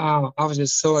wow. I was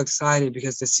just so excited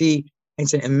because to see and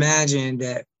to imagine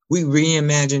that we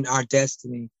reimagined our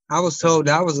destiny. I was told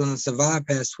that I was going to survive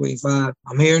past 25.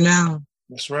 I'm here now.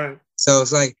 That's right. So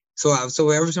it's like so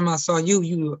every time I saw you,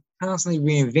 you were constantly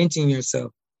reinventing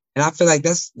yourself. And I feel like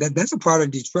that's a part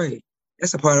of Detroit.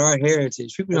 That's a part of our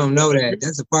heritage. People don't know that.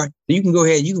 That's a part. You can go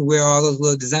ahead. You can wear all those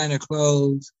little designer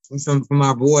clothes from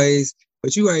our boys.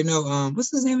 But you already know, what's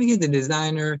his name again? The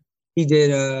designer. He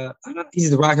did,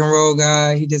 he's the rock and roll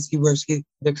guy.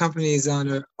 The company is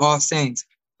under All Saints.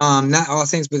 Not All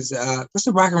Saints, but what's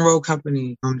the rock and roll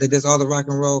company that does all the rock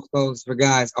and roll clothes for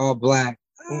guys, all black?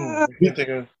 Everybody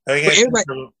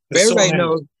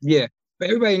knows. Yeah. But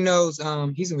everybody knows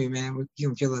he's gonna be mad. He's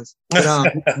gonna kill us.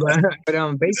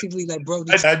 But basically, like, bro.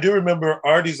 I do remember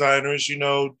our designers.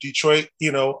 Detroit.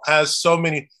 Has so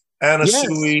many. Anna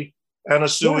Sui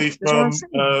from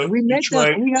we met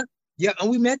Detroit. them. And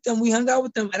we met them. We hung out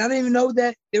with them, and I didn't even know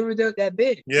that they were that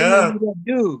big. Yeah, that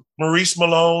dude. Maurice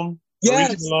Malone. Yes.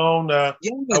 Maurice Malone. I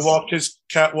walked his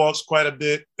catwalks quite a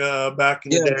bit back in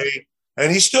the day,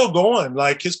 and he's still going.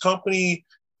 Like his company.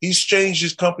 He's changed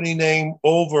his company name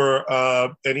over,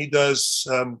 and he does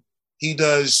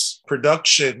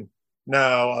production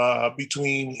now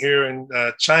between here and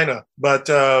China. But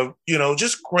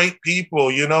just great people,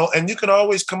 and you can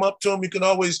always come up to them. You can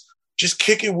always just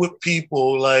kick it with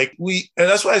people. And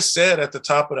that's why I said at the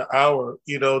top of the hour,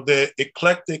 the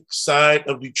eclectic side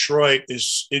of Detroit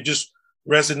it just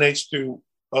resonates through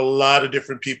a lot of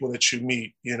different people that you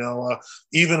meet,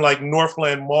 even like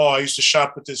Northland Mall. I used to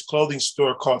shop at this clothing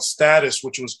store called Status,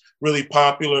 which was really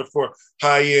popular for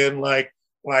high-end, like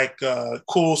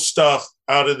cool stuff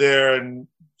out of there and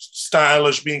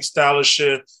being stylish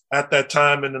at that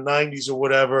time in the 90s or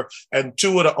whatever. And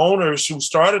two of the owners who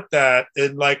started that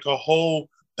and like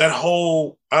that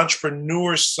whole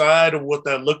entrepreneur side of what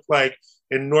that looked like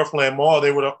in Northland Mall,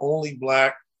 they were the only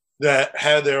Black that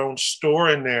had their own store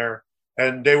in there.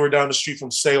 And they were down the street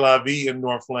from C'est La Vie in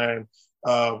Northland,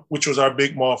 which was our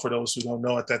big mall for those who don't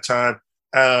know at that time,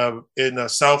 in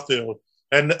Southfield.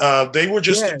 And they were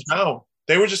just in town.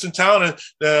 They were just in town.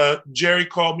 And Jerry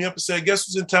called me up and said, guess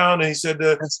who's in town? And he said,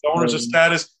 the owners of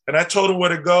Status. And I told him where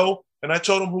to go. And I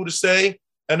told them who to say.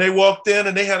 And they walked in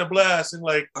and they had a blast. And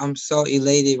I'm so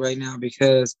elated right now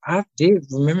because I did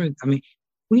remember,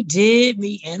 we did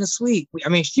meet Anna Sweet.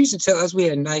 She used to tell us we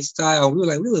had a nice style. We were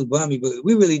like, we look bummy, but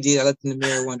we really did. I looked in the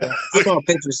mirror one day. I saw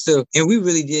pictures too. And we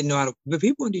really did know how to. But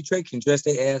people in Detroit can dress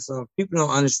their ass off. People don't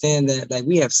understand that. Like,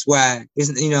 we have swag. It's,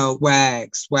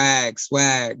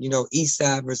 swag. East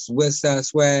side versus west side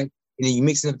swag. and then you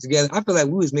mix it up together. I feel like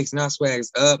we was mixing our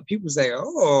swags up. People say,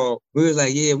 oh, we were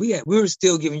like, yeah, we were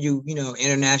still giving you,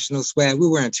 international swag. We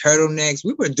were wearing turtlenecks.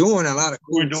 We were doing a lot of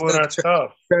cool We were doing our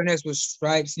stuff. Turtlenecks with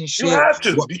stripes and shit. You have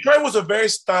to. Detroit was a very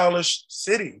stylish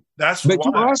city. That's why. It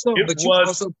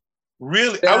was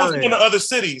really. I was going to other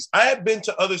cities. I had been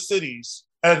to other cities,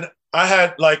 and I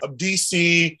had like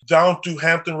DC down to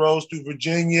Hampton Roads to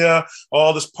Virginia,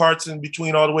 all this parts in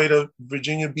between, all the way to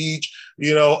Virginia Beach,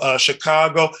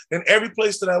 Chicago. And every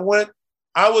place that I went,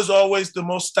 I was always the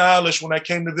most stylish when I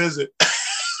came to visit.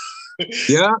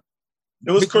 Yeah.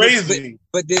 It was crazy.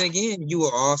 But then again, you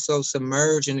were also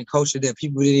submerged in a culture that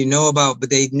people didn't know about, but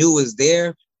they knew was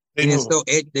there. They knew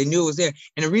it was there.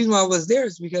 And the reason why it was there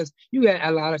is because you got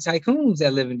a lot of tycoons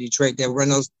that live in Detroit that run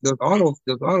those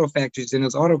auto factories and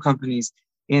those auto companies.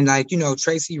 And like,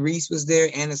 Tracy Reese was there,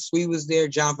 Anna Sweet was there,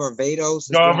 John Varvatos.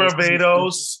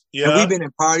 Yeah. And we've been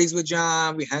in parties with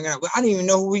John. We hung out. I didn't even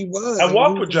know who he was. I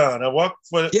walked with John. I walked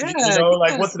for, went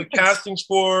to the castings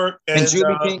for. And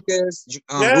Julie Pincus,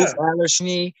 Ruth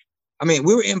Allerschnee. I mean,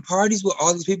 we were in parties with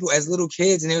all these people as little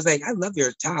kids, and it was like, I love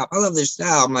your top. I love their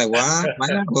style. I'm like, why? Why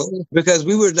not? Because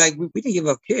we were like, we didn't give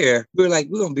up care. We were like,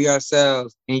 we're going to be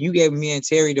ourselves. And you gave me and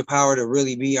Terry the power to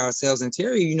really be ourselves. And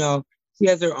Terry, she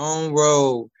has her own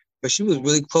road, but she was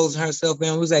really closing herself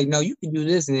in. We was like, no, you can do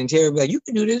this. And then Terry was like, you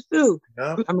can do this too.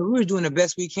 Yeah. I mean, we were doing the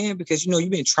best we can because, you've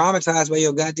been traumatized by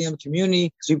your goddamn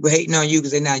community. People hating on you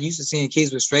because they're not used to seeing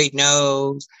kids with straight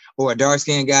nose or a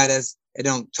dark-skinned guy that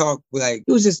don't talk. Like,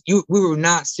 it was just, we were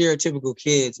not stereotypical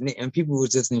kids, and people were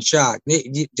just in shock.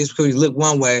 Just because you look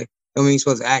one way, don't mean you're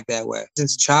supposed to act that way.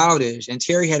 It's childish. And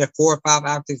Terry had a 4 or 5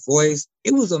 octave voice.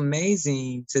 It was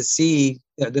amazing to see.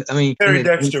 Terry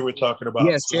Dexter we're talking about.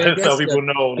 Yes, Terry Dexter. Tell people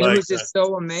know. It was just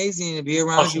so amazing to be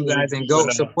around you guys and go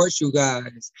support you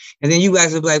guys. And then you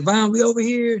guys would be like, Vaughn, we over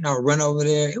here. And I'll run over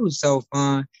there. It was so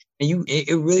fun. And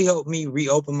it really helped me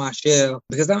reopen my shell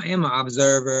because I am an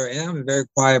observer and I'm a very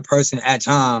quiet person at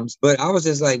times. But I was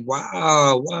just like,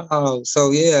 wow. So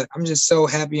yeah, I'm just so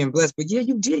happy and blessed. But yeah,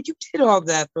 you did all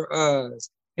that for us.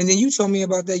 And then you told me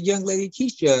about that young lady,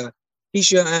 Keisha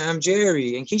and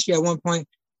Jerry. And Keisha at one point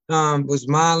was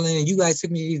modeling, and you guys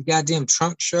took me to these goddamn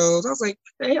trunk shows. I was like,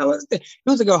 what the hell is that? It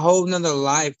was like a whole nother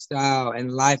lifestyle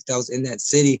and life that was in that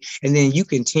city. And then you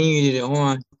continued it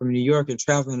on from New York and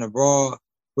traveling abroad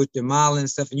with your modeling and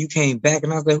stuff, and you came back,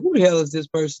 and I was like, who the hell is this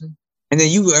person? And then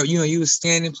you were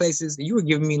standing places, and you were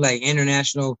giving me like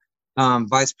international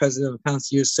vice president of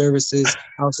concierge services,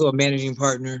 also a managing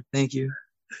partner. Thank you.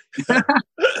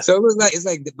 So it was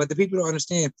like, but the people don't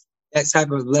understand that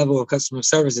type of level of customer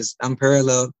service is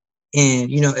unparalleled.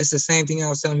 And it's the same thing I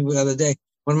was telling people the other day.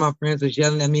 One of my friends was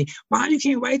yelling at me, why you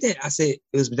can't write that? I said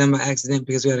it was done by accident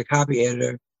because we had a copy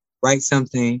editor write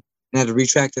something and had to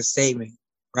retract a statement,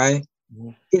 right?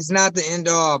 Mm-hmm. It's not the end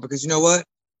all, because you know what?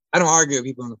 I don't argue with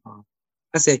people on the phone.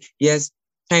 I say, yes,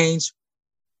 change,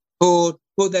 pull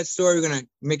that story. We're going to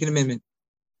make an amendment.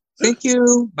 Thank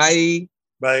you. Bye.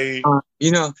 Bye.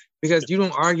 Because you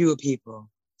don't argue with people,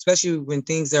 especially when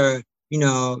things are,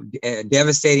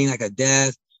 devastating, like a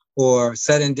death or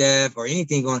sudden death or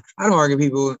anything going. I don't argue with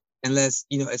people unless,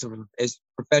 it's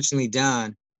professionally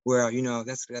done where,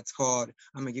 that's called,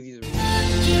 I'm going to give you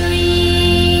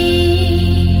the